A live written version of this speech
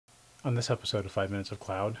On this episode of 5 Minutes of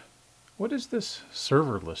Cloud, what is this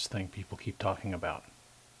serverless thing people keep talking about?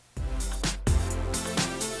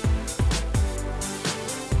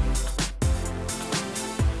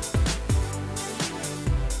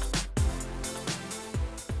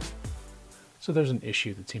 So there's an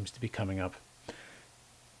issue that seems to be coming up.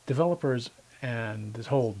 Developers and this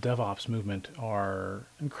whole DevOps movement are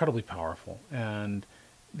incredibly powerful, and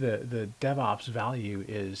the DevOps value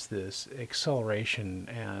is this acceleration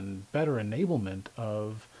and better enablement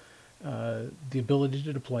of the ability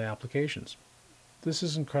to deploy applications. This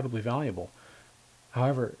is incredibly valuable.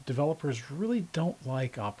 However, developers really don't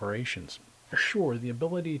like operations. Sure, the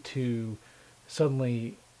ability to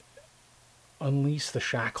suddenly unleash the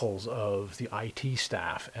shackles of the IT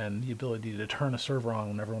staff and the ability to turn a server on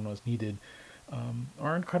when everyone was needed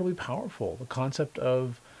are incredibly powerful. The concept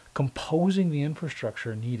of composing the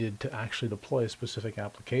infrastructure needed to actually deploy a specific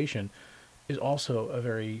application is also a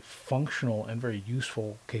very functional and very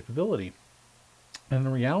useful capability. And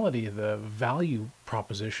in reality, the value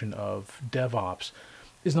proposition of DevOps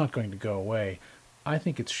is not going to go away. I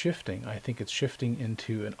think it's shifting. I think it's shifting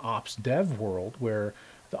into an OpsDev world where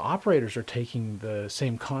the operators are taking the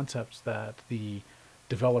same concepts that the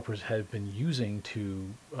developers have been using to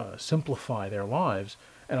simplify their lives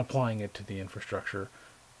and applying it to the infrastructure.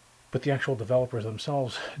 But the actual developers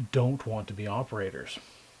themselves don't want to be operators.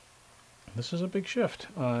 This is a big shift.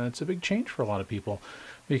 It's a big change for a lot of people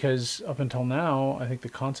because up until now, I think the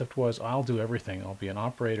concept was I'll do everything. I'll be an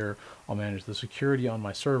operator. I'll manage the security on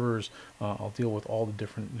my servers. I'll deal with all the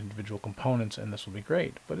different individual components, and this will be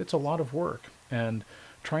great. But it's a lot of work. And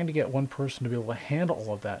trying to get one person to be able to handle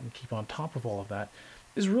all of that and keep on top of all of that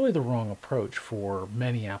is really the wrong approach for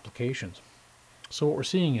many applications. So what we're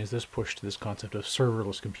seeing is this push to this concept of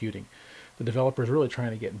serverless computing. The developers are really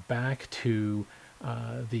trying to get back to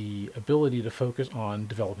the ability to focus on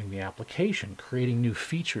developing the application, creating new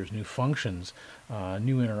features, new functions,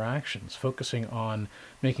 new interactions, focusing on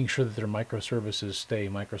making sure that their microservices stay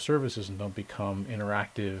microservices and don't become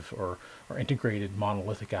interactive or integrated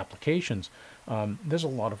monolithic applications. There's a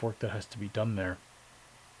lot of work that has to be done there.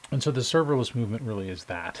 And so the serverless movement really is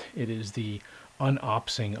that. It is the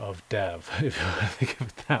unopsing of dev, if you think of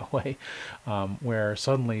it that way, where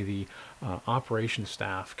suddenly the operations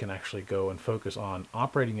staff can actually go and focus on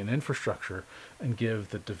operating an infrastructure and give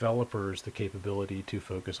the developers the capability to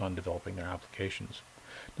focus on developing their applications.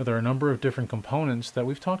 Now, there are a number of different components that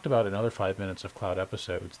we've talked about in other 5 Minutes of Cloud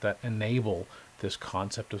episodes that enable this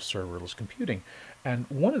concept of serverless computing. And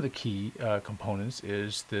one of the key components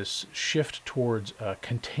is this shift towards a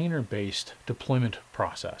container-based deployment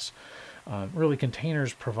process. Really,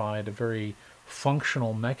 containers provide a very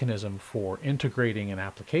functional mechanism for integrating an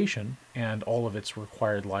application and all of its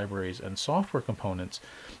required libraries and software components,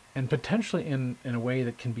 and potentially in a way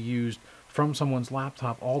that can be used from someone's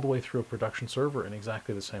laptop all the way through a production server in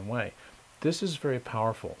exactly the same way. This is very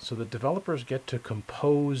powerful. So the developers get to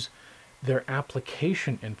compose their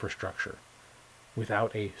application infrastructure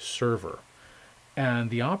without a server. And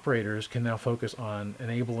the operators can now focus on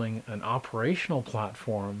enabling an operational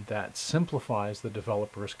platform that simplifies the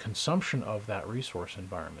developer's consumption of that resource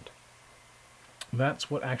environment. That's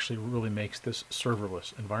what actually really makes this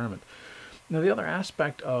serverless environment. Now, the other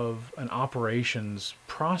aspect of an operations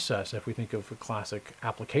process, if we think of a classic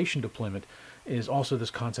application deployment, is also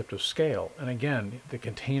this concept of scale. And again, the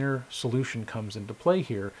container solution comes into play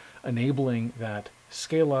here, enabling that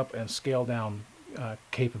scale up and scale down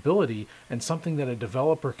capability, and something that a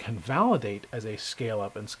developer can validate as a scale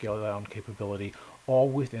up and scale down capability all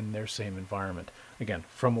within their same environment. Again,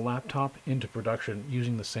 from a laptop into production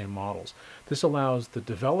using the same models. This allows the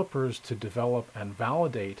developers to develop and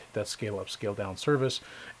validate that scale up, scale down service,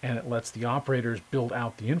 and it lets the operators build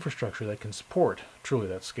out the infrastructure that can support truly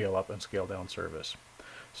that scale up and scale down service.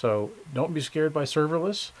 So don't be scared by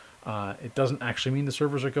serverless. It doesn't actually mean the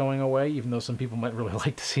servers are going away, even though some people might really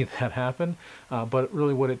like to see that happen. But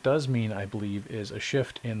really what it does mean, I believe, is a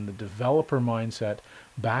shift in the developer mindset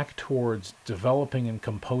back towards developing and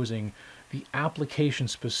composing the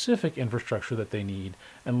application-specific infrastructure that they need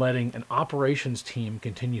and letting an operations team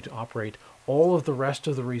continue to operate all of the rest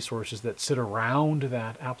of the resources that sit around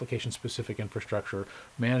that application-specific infrastructure,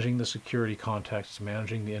 managing the security contexts,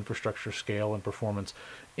 managing the infrastructure scale and performance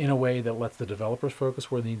in a way that lets the developers focus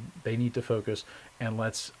where they need to focus and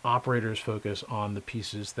lets operators focus on the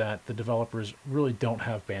pieces that the developers really don't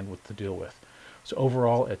have bandwidth to deal with. So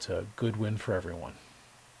overall, it's a good win for everyone.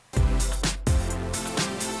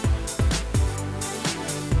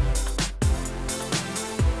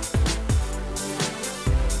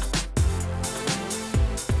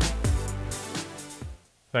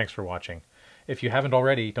 Thanks for watching. If you haven't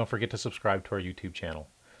already, don't forget to subscribe to our YouTube channel.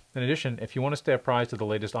 In addition, if you want to stay apprised of the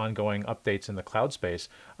latest ongoing updates in the cloud space,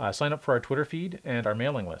 sign up for our Twitter feed and our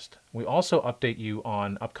mailing list. We also update you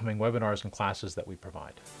on upcoming webinars and classes that we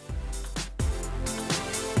provide.